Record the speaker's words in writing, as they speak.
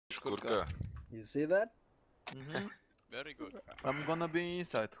Kurka. You see that? Very good. I'm gonna be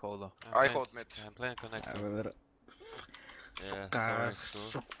inside Holo. I hold mid. I'm playing connector. Yeah, Suka, sorry,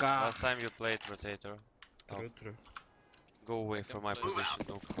 Sku. suka. Last time you played rotator. True. Go away from my position,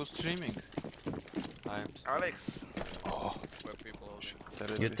 no. Who's streaming? I'm Alex. Oh, Where people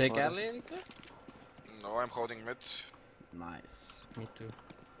You take Ali, Victor? No, I'm holding mid. Nice. Me too.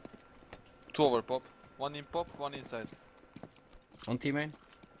 2 over pop. 1 in pop, 1 inside. On teammate.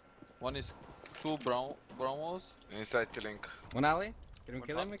 1 is 2 brown walls. Inside the link. One Ali. Can we One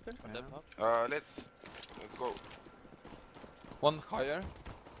kill top. him, Victor? Let's go. 1 higher.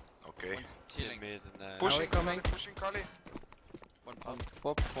 Okay. One's healing. mid and Pushing, coming. pushing Kali. One 1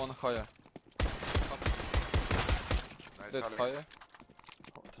 pop. pop, 1 higher. Nice, That Alex. higher.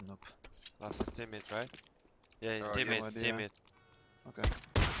 Open up. last was teammate, right? Yeah, yes. teammate, Idea. teammate. Okay.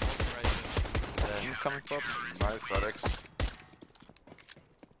 Right. I'm coming pop. Nice, Alex.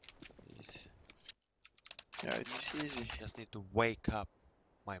 Easy. Yeah, it's easy. Just need to wake up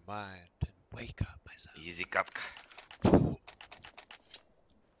my mind and wake up myself. Easy katka.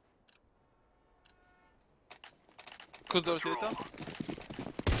 Good rotator.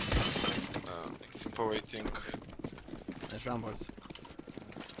 Simple waiting. There's Rambos.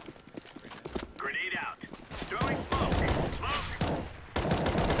 Grenade out. Throwing smoke. Smoke.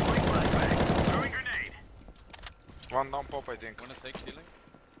 Throwing flashbang. Throwing grenade. One down pop, I think. Wanna take healing?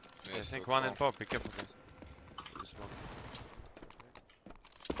 I Yes, think let's one go. in pop, be careful guys. This one.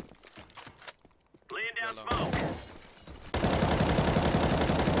 Laying down Hello. smoke.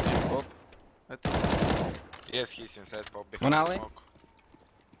 In pop. I think. Yes, he's inside pop. One behind the alley. smoke.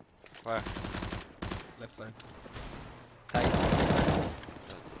 Where? Left side. Tight.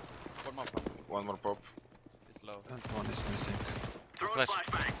 One more pop. One more pop. It's low. And 1 is missing. Throwing Flash.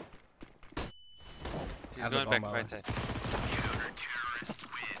 flashbang. He's Have the going back bomb right out. side.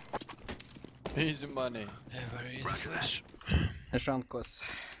 Easy money. Yeah, very easy flash. There's Ramkos.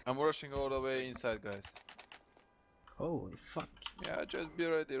 I'm rushing all the way inside, guys. Holy fuck. Yeah, just be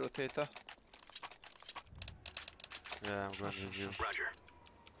ready, rotator. Yeah, I'm going with you. Roger.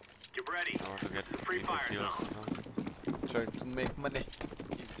 Get ready. I want to get Free good fire kills, zone. you know? Try to make money.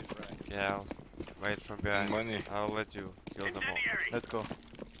 Easy frag. Yeah, I'll wait from behind. Money. I'll let you kill them all. Incendiary. Let's go.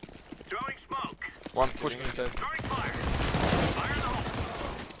 Throwing smoke. One Pushing pushing. inside. Throwing fire. Fire in the hole.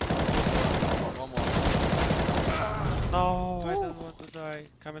 1 more. No, I don't want to die.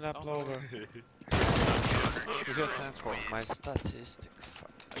 Coming up No. lower. You got hands for. My statistic.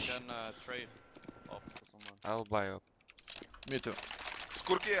 Fuck. I can trade off to someone. I'll buy up. Me too.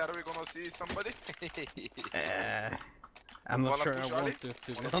 Skurky, are we gonna see somebody? I'm not Wanna sure I push want Ali? to be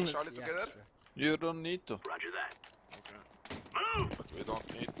Wanna push honest. Ali Yeah, together? sure. You don't need to. Roger that. Okay. Move. We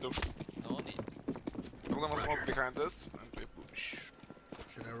don't need to. No need. We're gonna smoke behind us and we push.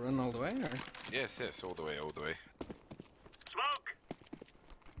 Should I run all the way or? Yes, yes, all the way, all the way. Smoke.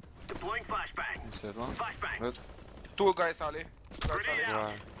 Deploying flashbang. Inside 1. Flashbang. Good. 2 guys, Ali. 2 guys, Grenade Ali. out.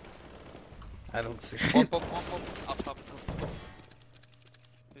 Wow. I don't see. 1 pop, 1 pop. Up, up.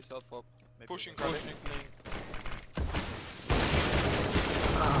 He's out pop. Maybe Pushing we'll- Ali.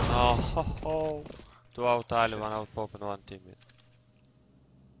 Oh, ho, ho. 2 out Ali, 1 out pop and 1 teammate.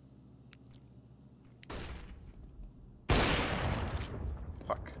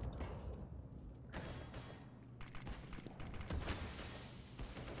 Fuck.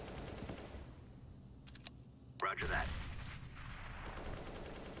 Roger that.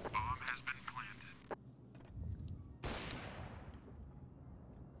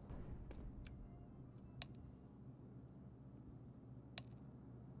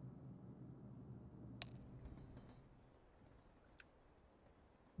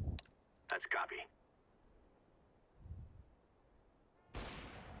 That's copy.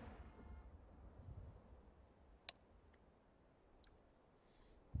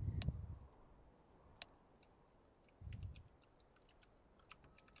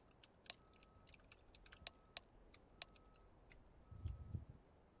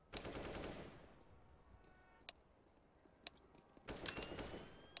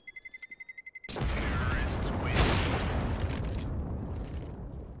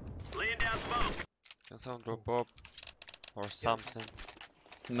 Laying down smoke. Can someone drop pop? Or something?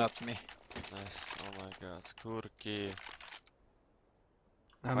 Not me. Nice. Oh my god. Skurky.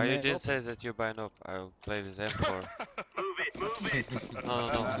 I'm Why you mid. didn't say that you buy up? I'll play with M4. Move it. No,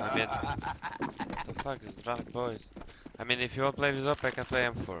 I mean... What the fuck is drunk boys? I mean, if you want to play with up, I can play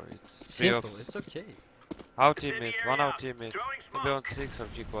M4. It's 3 Simple, of... it's okay. Out teammate, 1 out teammate. Throwing Maybe smoke. on 6 or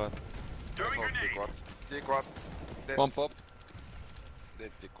G-quad. Throwing Hold grenade. T-quad. T-quad. Dead. 1 pop.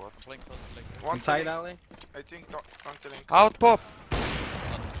 Dead T-quad. Playing close to link. One I'm tight telling, alley. I think, no, one telling. Out pop!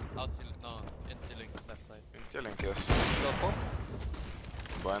 Killing, yes. Go pop.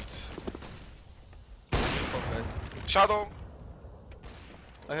 Blind. Pop, guys. Shadow!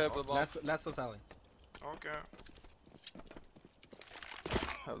 I have the bomb. Last was alley. Okay.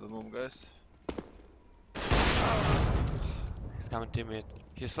 Have the bomb, guys. He's coming teammate.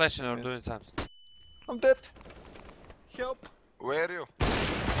 He's flashing or Yeah. doing something. I'm dead. Help. Where are you?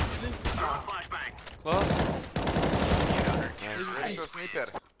 Throwing flashbang. Close. Where's your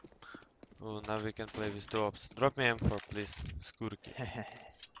sniper? Oh, now we can play with two ops. Drop me M4, please. Skurki.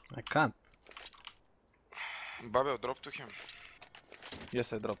 I can't. Babel, drop to him.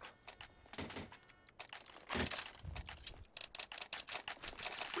 Yes, I drop.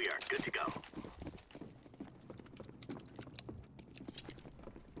 We are good to go.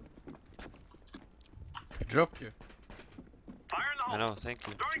 I drop you. Fire in the I hole. know, thank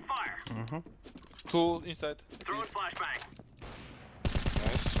you. Throwing fire. Mm-hmm. Two inside. Throwing flashbang.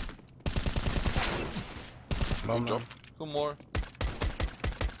 Nice. Bomb job. Two more.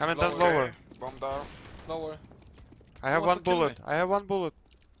 Coming down Okay. lower. Bomb down. Lower. I have want one to kill bullet. me? I have one bullet.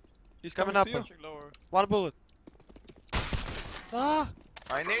 He's Coming coming, up. to you. Check lower. One bullet. Ah!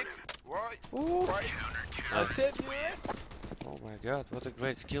 I need. Why? Ooh. Why? I said yes. Oh my god, what a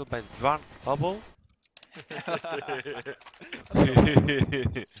great skill by Dwan Bubble.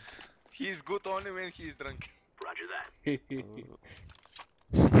 He's good only when he's drunk. Roger that.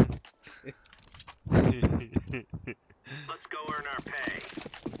 Let's go earn our pay.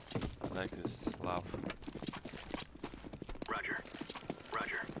 Like this love. Roger.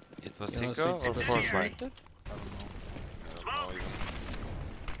 Roger. It was You know, 5 or six- 4 six- fight. I don't know even.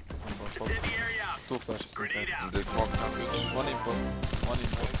 One more pop. Incendiary out. Two flashes Grenade inside. out. The smoke sandwich. One input. One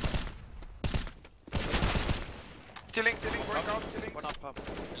input. Killing, work out, killing. One up,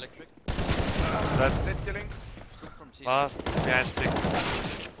 electric. That Dead killing. Two from T. last behind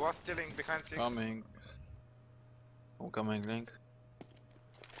 6. Was killing behind 6. Coming. I'm coming, Link.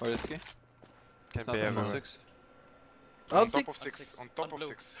 Where is he? Can It's be not number everywhere. 6. On On top six. of 6. On top of blue.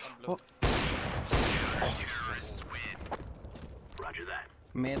 6. On blue. Roger that.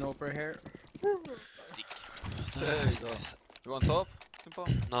 Main over here. Sick. There you go. You want top? Simple?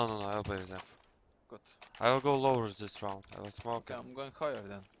 No, I'll play with them. Good. I will go lower this round. I will smoke Okay, it. I'm going higher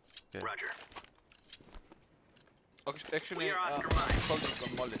then. Okay. Roger. Actually, We are I'm Oscar mine. holding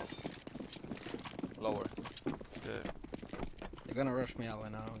on molly. Lower. Okay. They're gonna rush me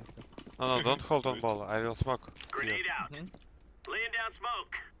out now. No, don't hold on ball. I will smoke. Grenade out. Mhm. Laying down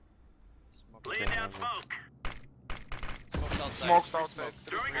smoke. Smoke. Laying Okay, down I will. smoke. Smoked outside. Smoked Three outside. smoke.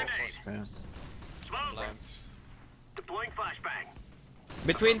 Throwing grenade. Okay. Smoke. Blind. Deploying flashbang.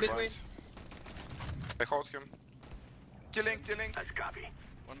 Between. Blind. I hold him. Killing. That's a copy.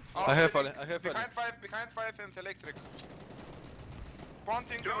 One I have killing. Ali. I have Ali. Behind 5 and electric.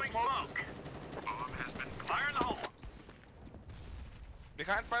 Pointing to the Throwing smoke. smoke. Fire in the hole.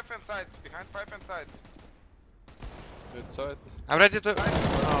 Behind 5 and sides. Good side. I'm ready to. No,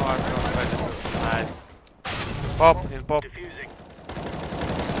 I'm not ready to. Nice. Pop, in pop. Diffusing.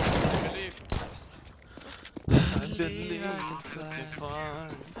 believe. I believe I can fly.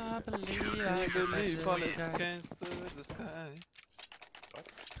 I believe I believe all is against the sky.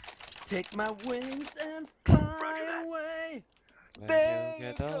 Take my wings and fly that. away. When you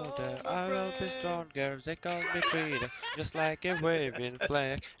get older, I will be stronger. They call me freedom, just like a waving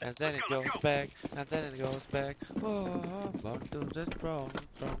flag. And then it goes back, and then it goes back. Oh, born to the throne,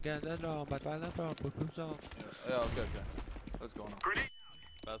 stronger than Rome, but while the throne moves on. Yeah, okay. Let's go now. Grenade.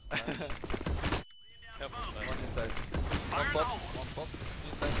 Fast flash. Careful, One flash. inside. Fire in the hole. One pop.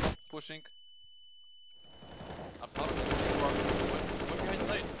 Inside pop. Pushing. Up top. One behind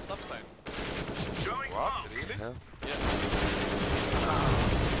side. Stop sign. Throwing What? smoke. Really? Yeah. Yeah.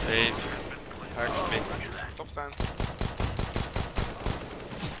 They hurt me. Roger that. Stop sign.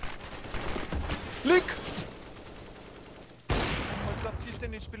 Link! Oh my god, he's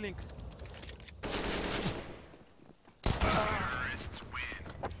 10 HP Link.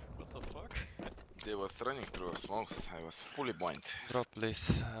 What the fuck? They was running through smokes. I was fully blind. Drop,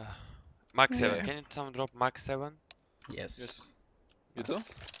 please. Max 7. Yeah. Can you someone drop Max 7? Yes. Yes. You do?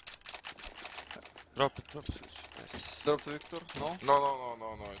 Drop it. Nice. Drop to Victor? No?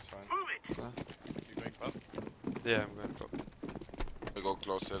 No, it's fine. Move it. You going pop? Yeah, I'm going top. We go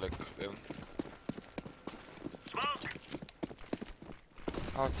closer like then. Smoke.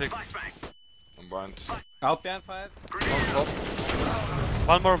 Out 6. Flashbang. I'm blind. Out behind 5. Grenade out.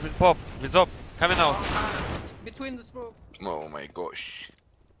 One more with pop. With up. Coming out. Between the smoke. Oh my gosh.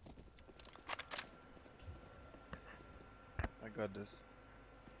 I got this.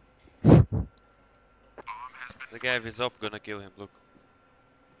 The guy with up gonna kill him. Look.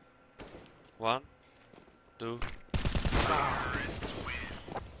 1, 2.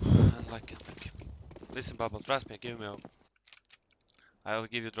 Unlucky. Listen, Bubble, trust me, give me up. I'll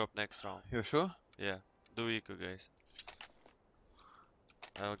give you drop next round. You sure? Yeah, do eco, guys.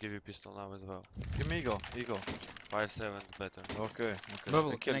 I'll give you pistol now as well. Give me eagle. Eagle. 5-7 is better. Okay.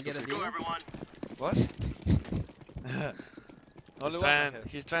 Bubble, I can I killed get a two Go, deal? everyone. What? Only one I have.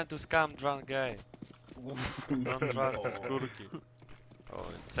 He's trying to scam drunk guy. Don't trust the skurky. Oh,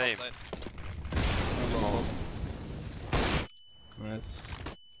 it's same. Outside. Nice.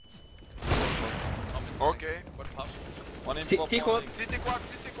 Okay. One pop. One in T- pop. T-quad. One in- City quad,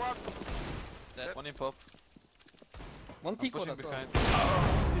 city quad. Dead. One in pop. One I'm T-quad pushing as well.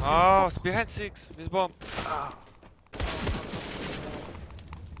 behind. Oh, it's behind 6 with bomb.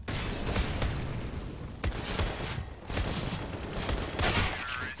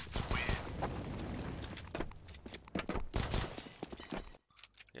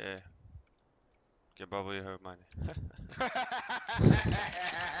 Yeah. Okay, Bubble, you have money.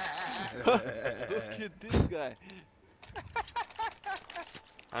 Look at this guy.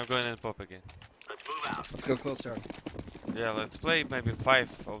 I'm going in pop again. Let's move out. Let's go closer. Yeah, let's play maybe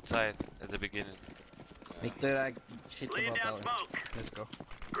 5 outside at the beginning. Make the shit Laying about down that. smoke. Let's go.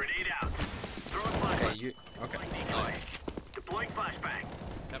 Grenade out. Throwing Okay, flashbang. you. Okay. Decoy. Deploying flashbang.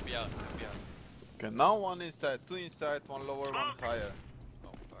 Happy out, happy out. Okay, now one inside, two inside, one lower, one Smoke. higher. Oh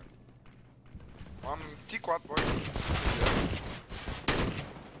fuck. One T quad, boys.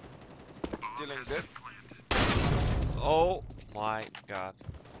 Dealing dead. Oh my god.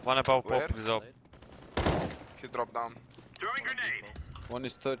 One above Where? pop is up. He dropped down. Throwing grenade. One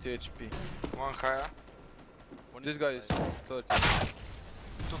is 30 HP. One higher. One This is guy is inside. 30.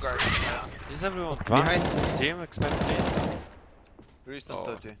 Two guys. Is everyone drunk? Behind. This team expect me? REASTEN Oh,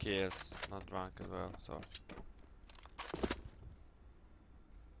 30. KS, not drunk as well, so.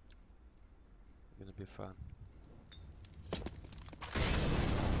 Gonna be fun.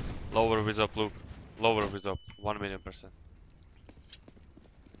 Lower with up, Luke. Lower with up, 1,000,000%.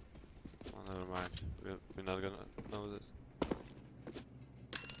 Oh, never mind. We're not gonna know this.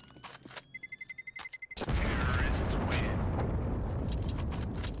 Terrorists win.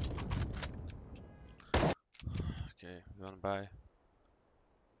 Okay, you wanna buy?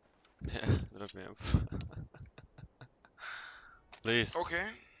 Yeah, drop me up. Please, Okay.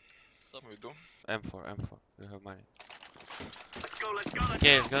 Stop. We do. M4, M4, we have money. Let's go, let's go, let's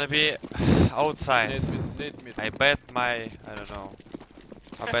Okay, it's go. gonna be outside. Nade mid. I bet my, I don't know.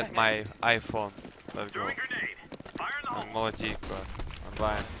 I bet my iPhone. Let's go. Throwing grenade. Fire in the I'm hole. Molotic, but I'm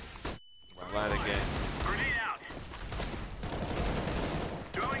blind. I'm blind again. Grenade out.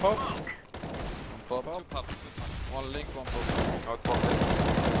 Throwing Pop. smoke. One pop. Two pop, two pop. One link, one pop. Out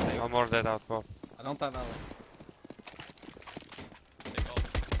pocket. One more dead out pop. I don't have alley. Take all.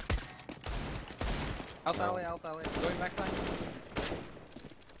 Out No. alley, out alley. Going back line.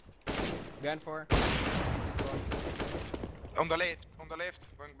 Behind 4. He's gone. On the left. On the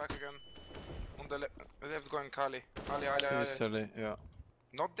left. Going back again. On the left going Kali. Ali. He's Ellie, yeah.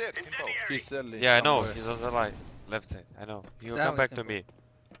 Not dead. Simple. Incendiary. He's Ellie. Yeah, I know. somewhere. He's on the line. Left side. I know. He'll Sally come back to simple. me.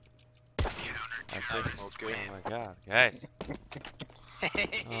 I see. Okay. Oh my god, guys.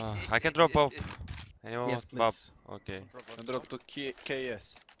 I can drop up. Anyone Yes, want Bob? please. Okay. And drop to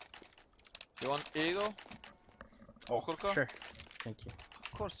KS. You want Eagle? Okurka? Sure. Thank you.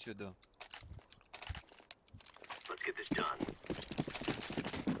 Of course you do. Let's get this done.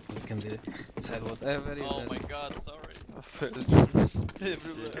 You can decide whatever you Oh do. my god, sorry. Fair jumps everywhere.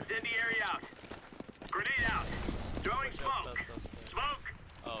 Incendiary out. Grenade out. Throwing Watch out, smoke. that's upstairs. Smoke.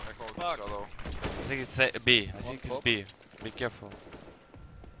 Oh, Fuck. fuck. I think it's B. I think it's pop. B. Be careful.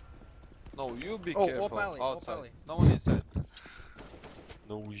 No, you be Oh, careful. op alley, op Outside. alley. No one inside.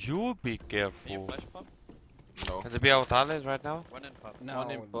 No, you be Can you careful. flash pop? No. Can they be out alley right now? One in pop. No,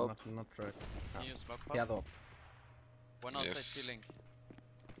 One in pop. not right. Can you smoke pop? Yeah, though. One outside Yes. ceiling.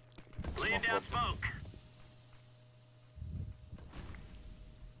 Laying down smoke.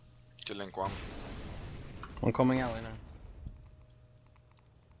 Killing one. I'm coming alley now.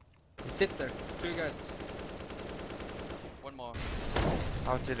 He sits there. 2 guys. One more.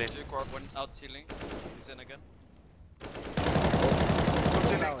 Out ceiling. T quad. One out ceiling. He's in again.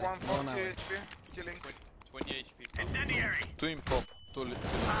 Killing alley, 140 one alley. HP. Killing. 20 HP. Pop. Incendiary. Two in pop. Two li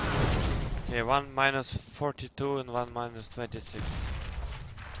Okay, one minus 42 and one minus 26.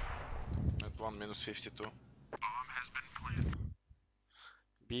 At 1 minus 52.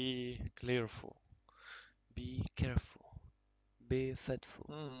 Be careful. Be careful. Be faithful.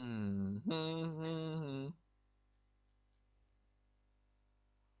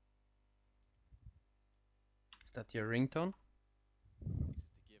 Is that your ringtone? to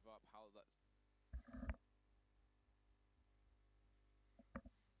give up how that's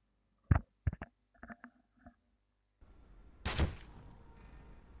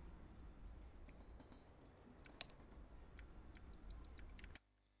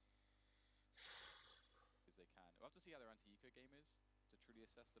to see how their anti-eco game is to truly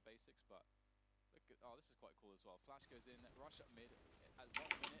assess the basics, but look at, oh, this is quite cool as well. Flash goes in, rush up mid at 1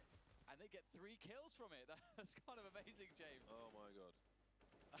 minute, and they get 3 kills from it. That's kind of amazing, James. Oh my god.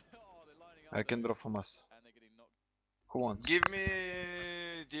 Oh, they're lining up. I can there, drop from us. and they're getting knocked. Who wants? Give me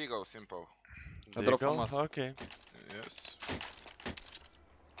Diego, simple. I drop Deagle? from us. Okay. Yes.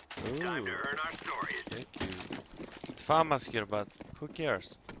 Time to Ooh, earn our stories. thank you. It's Famas here, but who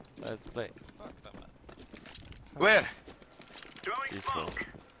cares? Let's play. Fuck that man. Where? Throwing He's smoke.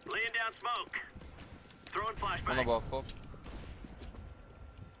 Laying down smoke. Throwing One flashbang. above pop.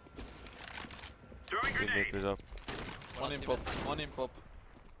 Throwing Teammate grenade. with up. One in pop. One in pop.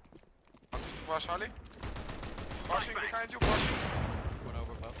 Flash Ali. Flashing behind you, flashing. One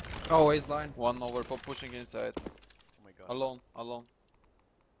over above. Oh, he's blind. One over pop pushing inside. Oh my god. Alone. Alone.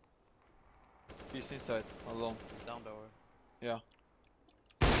 He's inside. Alone. Down door. Yeah.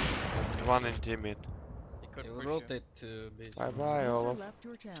 One in teammate. He He couldn't will push you. rotate to base. Bye bye, User Olaf. left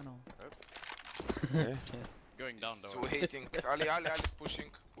your channel. Going down door. So waiting. Ali, pushing,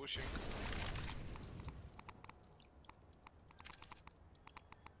 pushing.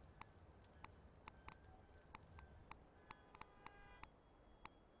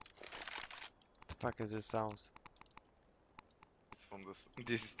 The fuck is this sounds? It's from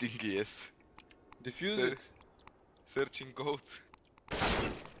this thingy, yes. Defuse Sir. it. Searching goats.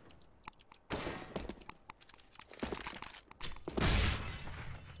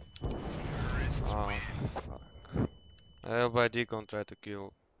 Oh, fuck. I'll buy Deacon try to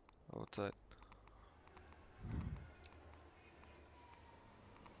kill outside.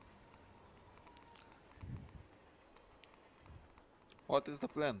 What is the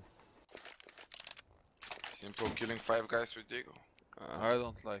plan? Simple killing 5 guys with Diego. I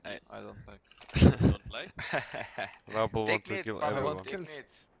don't like Nice. it. I don't like Don't play. Rubble want Take to mid, kill Pavel, everyone. take mid.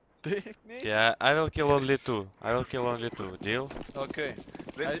 it. Yeah, I will kill only 2. I will kill only 2. Deal? Okay.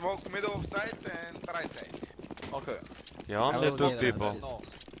 Let's I- smoke middle of side and right side. Okay. Yeah, I only will 2 need an people. assist. No.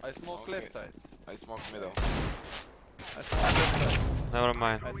 I smoke Okay. left side. I smoke middle. I smoke left side. Never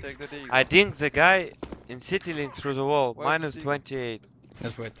mind. I take the deagle. I think the guy in city link through the wall. Where's the Minus team? 28.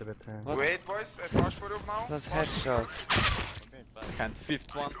 Let's wait a bit. What? Wait, boys, I flash for you now. That's Flash. headshots. Okay, bad. Hand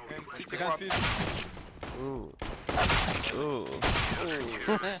fifth one. And city Second one. fifth. Ooh. Ooh.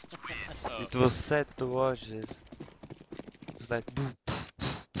 It was sad to watch this. It was like boop.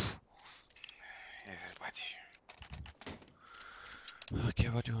 Everybody. Okay,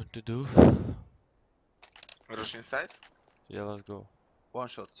 what do you want to do? Rush inside. Yeah, let's go. One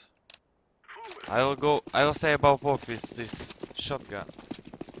shot. I will go. I will stay above pop with this shotgun.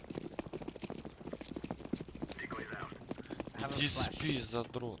 Have a This flash. piece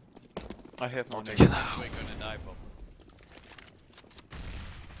задрот. I have no Okay. nade. We're gonna die, Bob.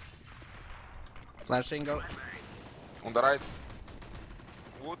 Flashing, go. On the right.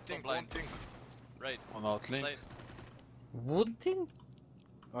 Wood Some thing, blind. wood thing. Right. One out link. Side. Wood thing?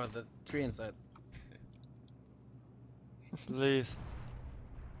 Or the tree inside. Please.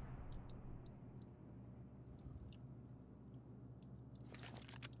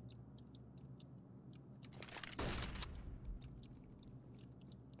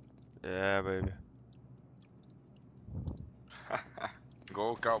 Yeah, baby.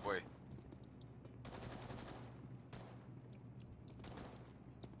 Go cowboy.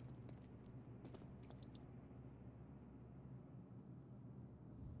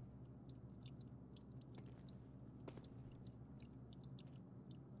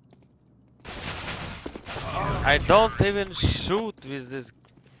 I don't even shoot with this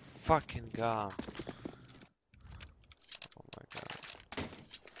fucking gun. Oh my god.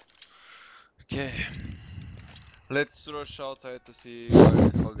 Okay. Let's rush outside to see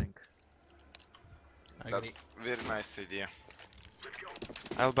holding. I That's agree. very nice idea.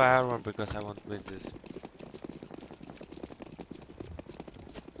 I'll buy armor because I want to win this.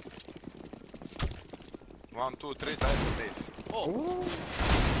 One, two, 3 times a day.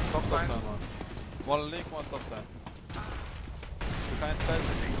 Stop sign. sign one. One link, one stop sign. Behind side.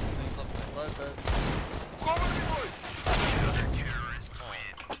 Link. Right side. Cover me, boys!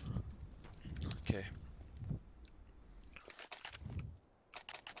 Okay.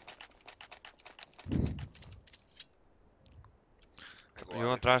 You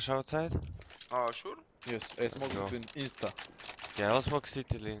want rush outside? Oh, sure. Yes, I smoke go. between insta. Yeah, I'll smoke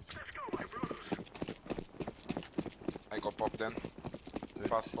city link. I go pop then.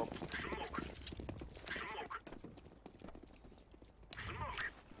 Fast pop.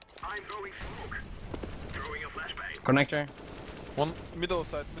 I'm throwing smoke. Throwing a flashbang. Connector. One middle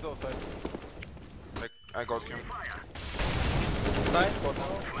side, middle side. I got him. Fire. Side. Spot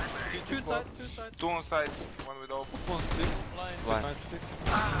now. CT City quad. Two on side, one with off. Up on 6. Blind. Behind 6.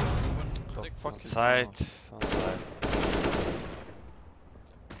 One six. Fuck On is side. going On side.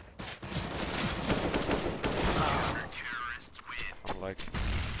 I'm like.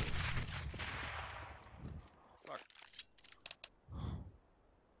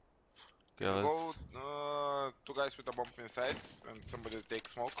 Okay, Go, let's. two guys with a bomb inside, and somebody take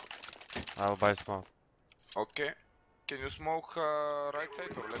smoke. I'll buy smoke. Okay. Can you smoke right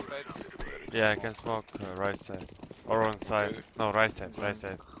side or left side? Yeah, I can smoke right side. Or on side. Okay. No, right side, right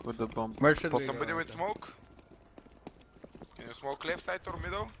side. on? With the bomb. Where should we go? Somebody with Okay. smoke? Can you smoke left side or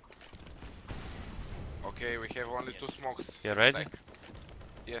middle? Okay, we have only two smokes. You ready? Like.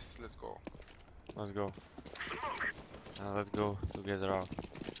 Yes, let's go. Let's go. Let's go together out.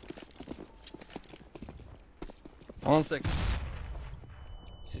 1 6.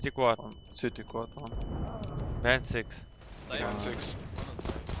 City quad. On City quad on. Band 6. Side. Can 6.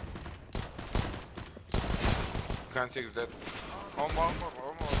 Can 6 dead. One more,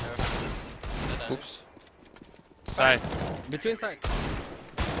 yes. Dead end. Oops. Side. Between side. I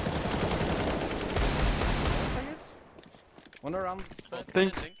guess. One around side.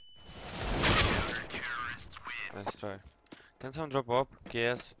 Think. Let's try. Can someone drop up?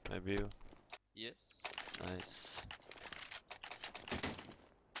 KS? Maybe you. Yes. Nice.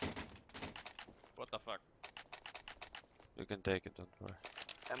 What the fuck? You can take it, don't worry.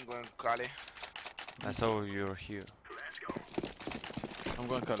 I'm going Kali. I saw you're here. I'm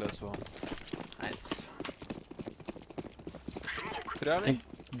going Kali as well. Nice. Triali?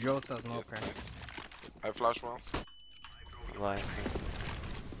 Joe says no, Yes, okay. nice. I flash once. Blind.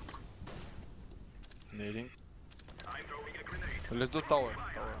 Nading. Let's do tower.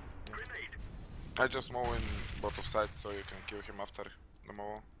 I just mow in both sides so you can kill him after the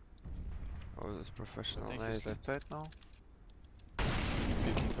mow. Oh, this I professional think nade. he's left side now.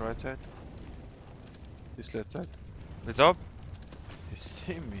 Peeking right side. He's left side. It's up? He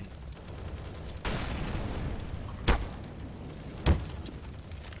see me.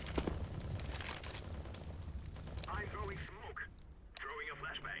 I'm throwing smoke. Throwing a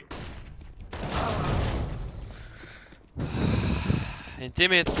flashbang.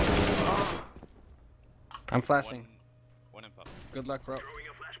 Intimate. I'm flashing. One in pop. Good luck, bro. Throwing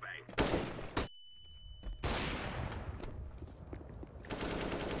a flashbang.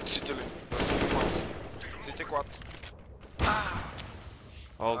 City link. City quad.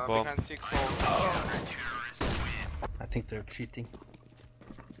 All bomb. Behind 6 wall. I think they're cheating.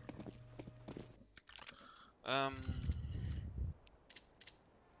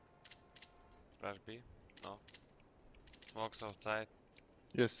 Flash B? No. Smokes outside.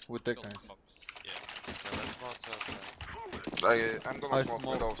 Yes, we take Still nice. smokes. Yeah. Okay, let's smoke outside. I'm gonna I smoke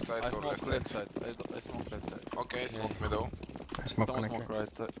smoke. middle side I or left smoke side. left side. I smoke left side. Okay, smoke middle. I smoke Don't connector. smoke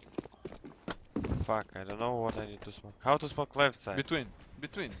right side. Fuck, I don't know what I need to smoke. How to smoke left side? Between.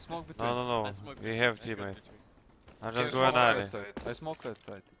 Smoke between. No, no, I no. smoke We between. have I go teammate. between. I'm Can just you going smoke at left it. side? I smoke left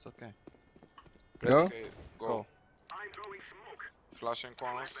side. It's okay. Go. Okay, go. I'm throwing smoke. Flashing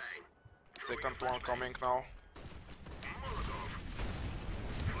once. Second one coming now.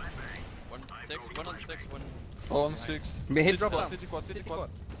 One on six, one. On 6. Be hit, City drop quad, down. City quad, City quad.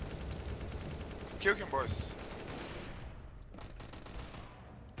 Kill him, boys.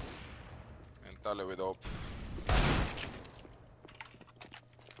 And Tali with op.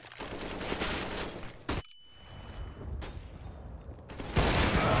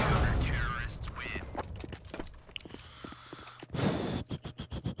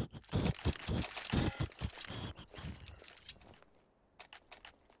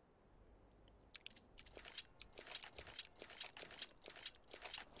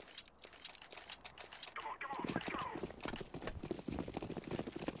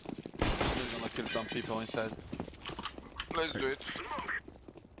 He's gonna kill some people inside. Let's do it.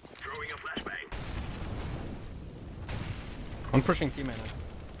 Throwing a flashbang. I'm pushing teammate now.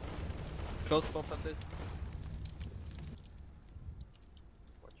 Close pop at this.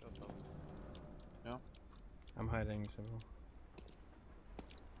 Watch out, top. I'm hiding, so.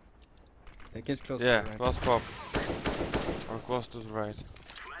 Take his close. Yeah, to right. close pop. Or close to the right.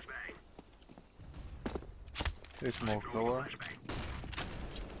 Flashbang. They smoke lower.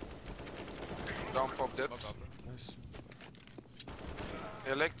 Down pop dead. Smoke upper. Nice.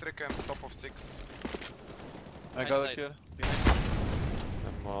 Electric and top of 6. I Behind got a side. kill. Behind.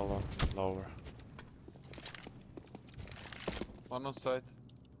 I'm all lower. One on side.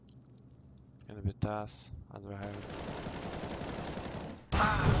 Gonna be TAS. Under heaven.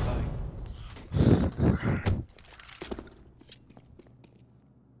 Dying.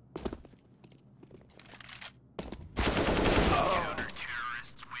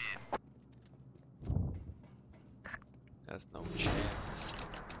 There's no chance.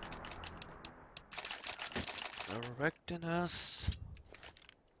 They're wrecking us.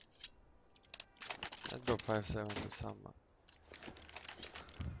 Let's go 5-7 to someone.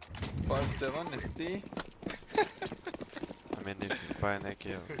 5-7 is D. I mean, if you buy an AK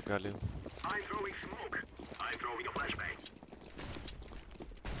or Galil. I'm throwing smoke. I'm throwing a flashbang.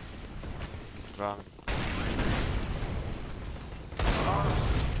 Strong.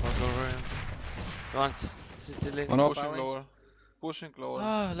 I'll go around. Go on, city lane. One up, Pushing Barry. lower. Pushing lower.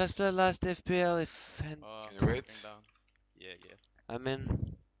 Ah, let's play last FPL if Can you wait? Dropping down. Yeah, yeah. I'm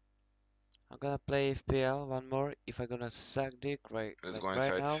in. I'm gonna play FPL one more. If I'm gonna suck dick right, Let's like go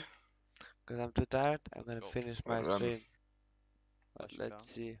right inside. now, cause I'm too tired, I'm gonna go. finish my Run. stream. But Flashing let's down.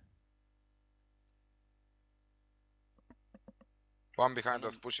 see. One behind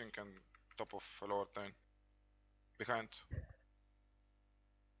us pushing and top of lower lane. Behind.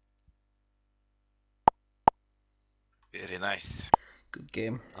 Very nice. Good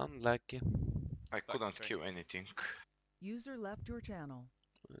game. Unlucky. I couldn't train. kill anything. User left your channel.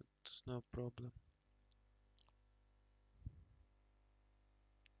 It's no problem.